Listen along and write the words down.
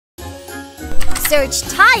Search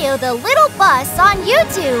Tayo the Little Bus on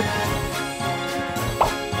YouTube.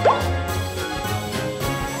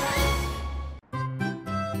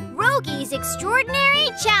 Rogi's Extraordinary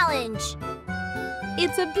Challenge.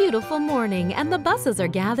 It's a beautiful morning and the buses are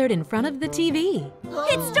gathered in front of the TV.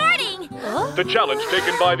 It's starting! The challenge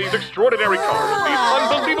taken by these extraordinary cars, these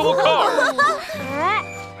unbelievable cars.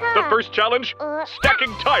 The first challenge,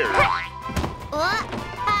 stacking tires.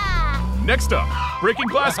 Next up, breaking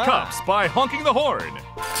glass cups by honking the horn.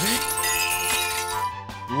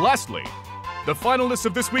 Lastly, the finalists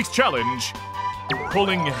of this week's challenge,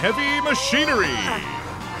 pulling heavy machinery.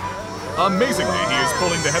 Amazingly, he is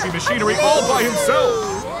pulling the heavy machinery all by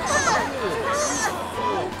himself.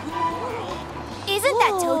 Isn't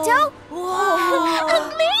that Toto?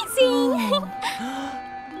 Amazing!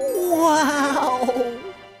 Wow!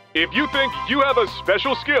 If you think you have a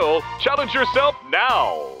special skill, challenge yourself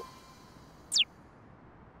now.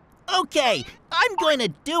 Okay, I'm going to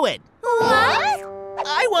do it. What?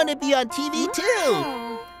 I want to be on TV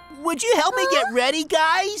too. Would you help me get ready,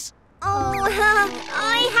 guys? Oh,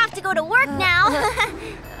 I have to go to work now.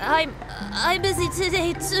 I'm busy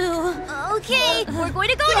today too. Okay, we're going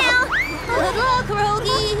to go now. Good luck,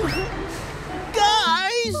 Rogi.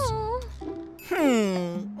 Guys!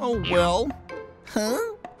 Oh well. Huh?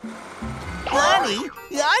 Lani,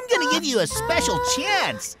 I'm gonna give you a special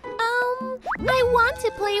chance. I want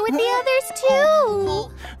to play with the others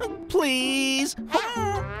too. Please.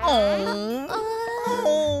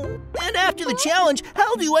 Oh. And after the challenge,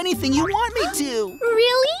 I'll do anything you want me to.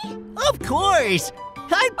 Really? Of course.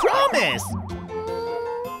 I promise.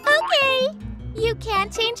 Okay. You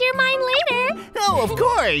can't change your mind later. Oh, of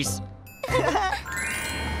course.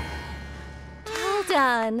 Well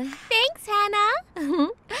done. Thanks, Hannah.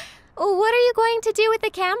 What are you going to do with the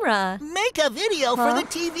camera? Make a video for the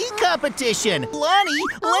TV competition. Lani,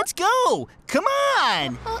 let's go. Come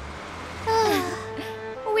on.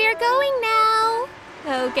 We're going now.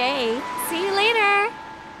 Okay, see you later.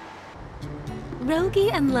 Rogi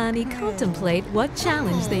and Lani contemplate what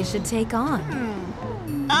challenge they should take on.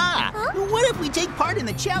 What if we take part in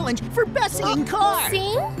the challenge for best singing car?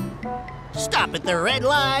 Sing? Stop at the red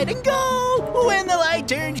light and go when the light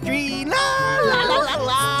turns green. La la la la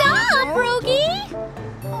la. Stop, Rogi!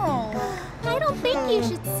 I don't think you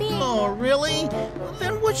should sing. Oh, really?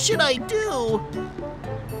 Then what should I do?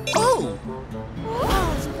 Oh!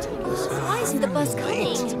 Why isn't the bus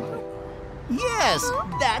coming? Yes,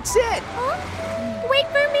 that's it. Wait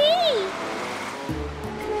for me!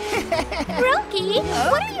 Rogi,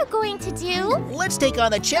 what are you going to do? Let's take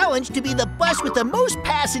on the challenge to be the bus with the most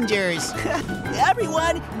passengers.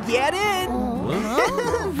 Everyone, get in.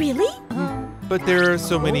 Really? But there are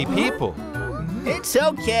so many people. It's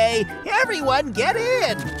okay. Everyone, get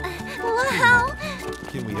in. Wow!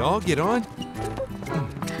 Can we all get on?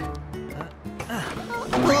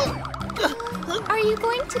 Are you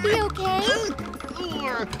going to be okay?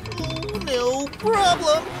 No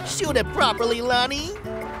problem. Shoot it properly, Lani.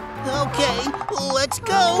 Okay, let's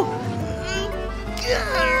go.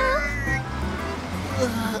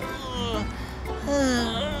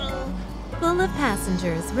 Full of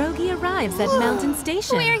passengers, Rogi arrives at Mountain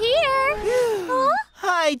Station. We're here!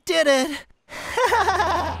 I did it.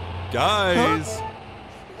 Guys,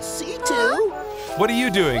 C2? what are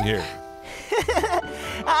you doing here?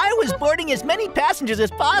 I was boarding as many passengers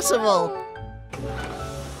as possible.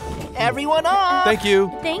 Everyone off. Thank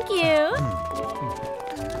you. Thank you.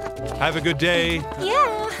 Have a good day.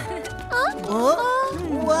 Yeah.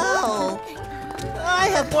 Wow. I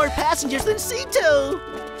have more passengers than C2.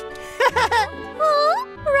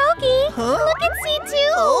 Rogi, Huh? look at C2!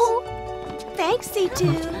 Oh. Thanks,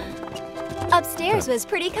 C2. Upstairs was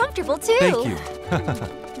pretty comfortable, too. Thank you.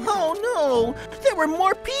 Oh no, there were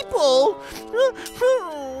more people.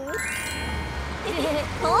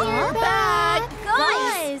 You're back!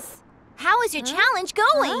 Guys, how is your challenge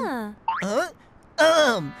going?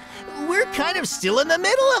 We're kind of still in the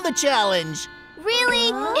middle of the challenge. Really?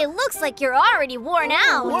 It looks like you're already worn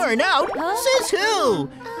out. Worn out? Says who?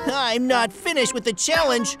 I'm not finished with the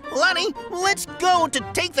challenge. Lani, let's go to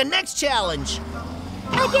take the next challenge.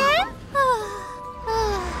 Again?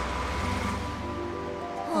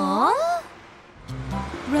 Huh?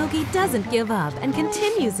 Rogi doesn't give up and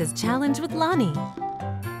continues his challenge with Lani.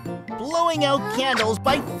 Blowing out candles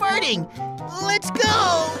by farting. Let's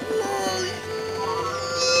go!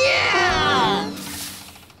 Yeah!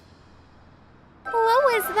 What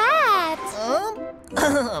was that?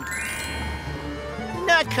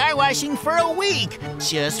 Not car washing for a week.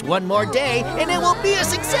 Just one more day and it will be a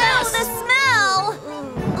success. The smell!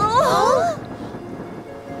 Oh!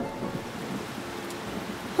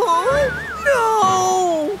 No!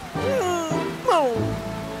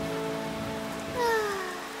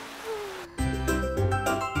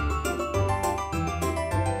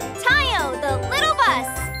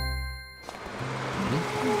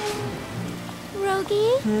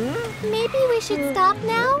 Rogi. Maybe we should stop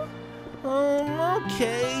now?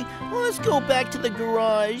 Okay. Let's go back to the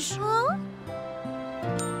garage. Huh?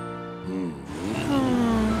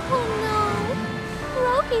 Oh no.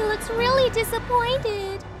 Rogi looks really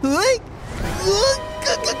disappointed. Rogi!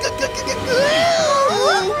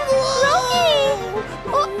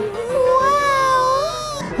 Oh, wow!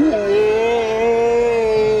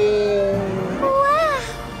 Wow!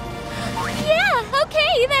 Yeah,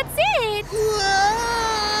 okay, that's it!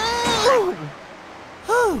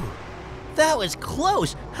 That was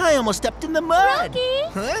close. I almost stepped in the mud. Rogi!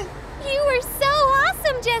 Huh? You were so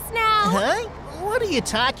awesome just now! Huh? What are you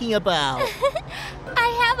talking about? I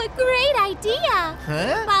have a great idea!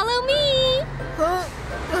 Huh? Follow me! Huh?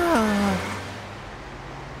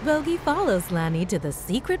 Rogi follows Lani to the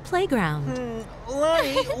secret playground.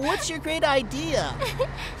 Lani, what's your great idea?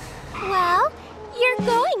 Well, you're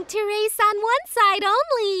going to race on one side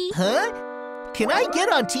only. Huh? Can I get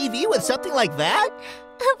on TV with something like that?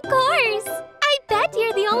 Of course! I bet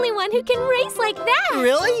you're the only one who can race like that!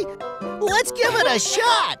 Really? Let's give it a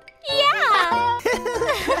shot! Yeah!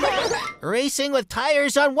 Racing with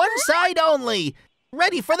tires on one side only.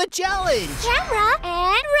 Ready for the challenge. Camera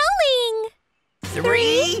and rolling!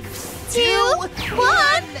 3, 2,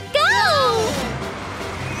 1, go!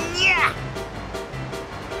 Yeah!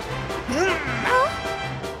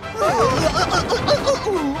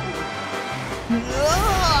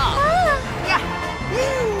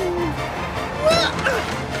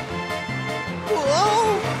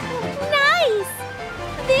 Nice!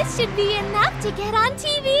 This should be enough to get on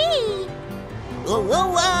TV!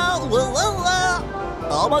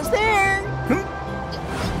 Almost there!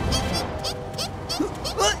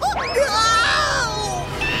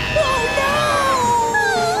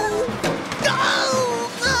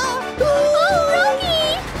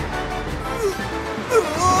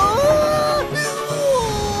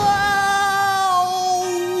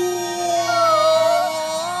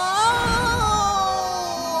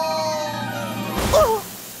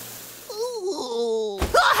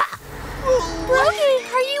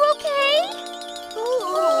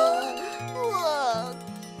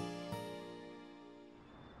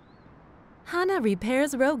 Hana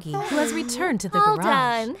repairs Rogi, who has returned to the All garage.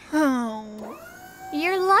 done. Oh.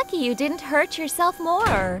 You're lucky you didn't hurt yourself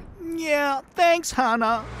more. Yeah, thanks,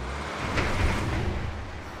 Hana.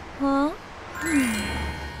 Huh?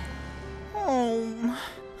 Oh,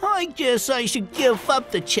 I guess I should give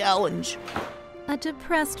up the challenge. A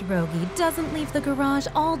depressed Rogi doesn't leave the garage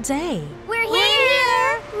all day. We're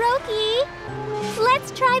here! Rogi,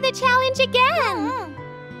 let's try the challenge again.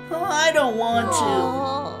 I don't want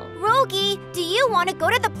Rogi, do you want to go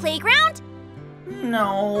to the playground? to.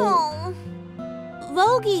 No.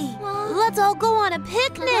 Rogi, let's all go on a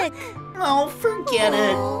picnic. Oh, forget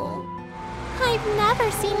it. I've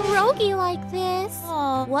never seen Rogi like this.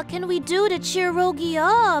 What can we do to cheer Rogi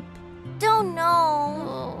up? Don't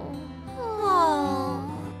know.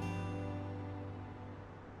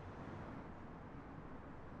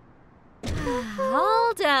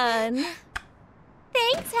 All done.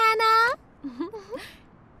 Thanks, Hannah.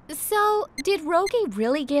 So, did Rogi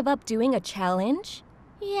really give up doing a challenge?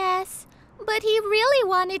 Yes, but he really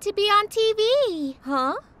wanted to be on TV.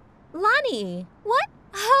 Huh? Lani, what?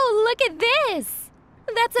 Oh, look at this.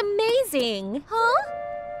 That's amazing. Huh?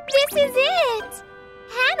 This is it.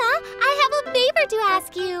 Hannah, I have a favor to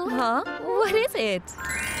ask you. Huh? What is it?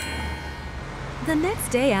 The next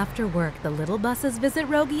day after work, the little buses visit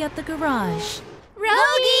Rogi at the garage.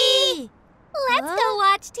 Rogi! Let's go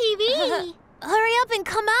watch TV. Hurry up and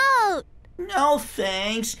come out. No,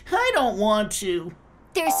 thanks. I don't want to.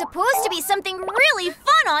 There's supposed to be something really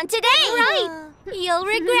fun on today. Right. You'll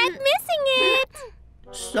regret missing it.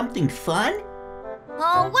 Something fun?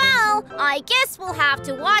 Oh, well, I guess we'll have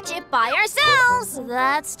to watch it by ourselves.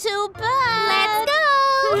 That's too bad.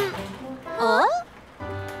 Let's go.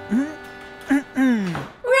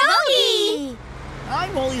 Rogi!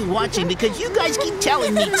 I'm only watching because you guys keep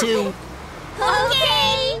telling me to.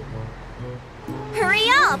 Okay. Hurry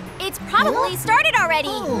up. It's probably started already.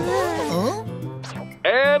 Huh?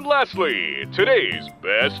 And lastly, today's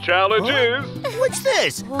best challenge is... What's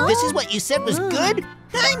this? This is what you said was good?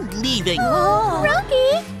 I'm leaving.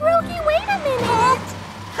 Rogi, wait a minute.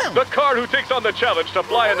 the car who takes on the challenge to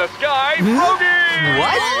fly in the sky, Rogi!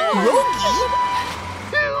 What? Rogi?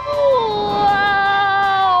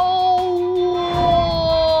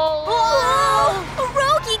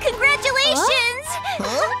 Rogi, congratulations!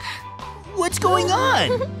 Huh? What's going on?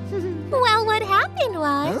 Well, what happened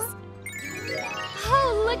was...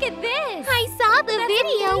 Oh, look at this! I saw the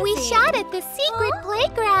video we shot at the secret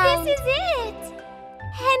playground. This is it!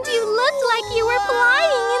 And you look looked like you were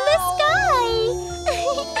flying in the sky.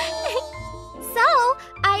 So,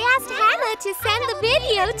 I asked Hannah to send the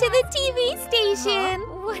video to the TV station.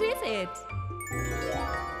 What is it?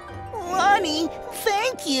 Lani,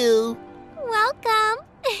 thank you. Welcome.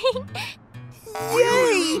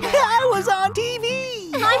 Yay! I was on TV!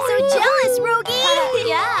 I'm so jealous, Rogi.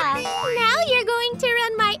 Yeah. Now you're going to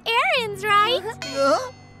run my errands, right?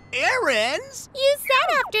 Errands? You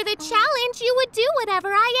said after the challenge you would do whatever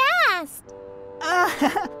I asked.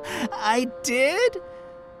 I did?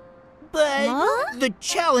 But the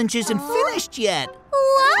challenge isn't finished yet.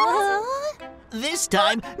 What? This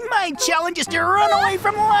time, my challenge is to run away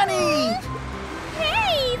from Lani!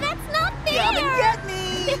 Hey, that's not fair. Come and get me!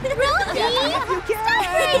 Rogi, You can! stop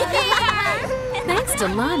right there. Thanks to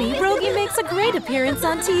Lani, Rogi makes a great appearance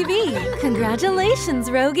on TV. Congratulations,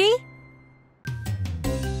 Rogi!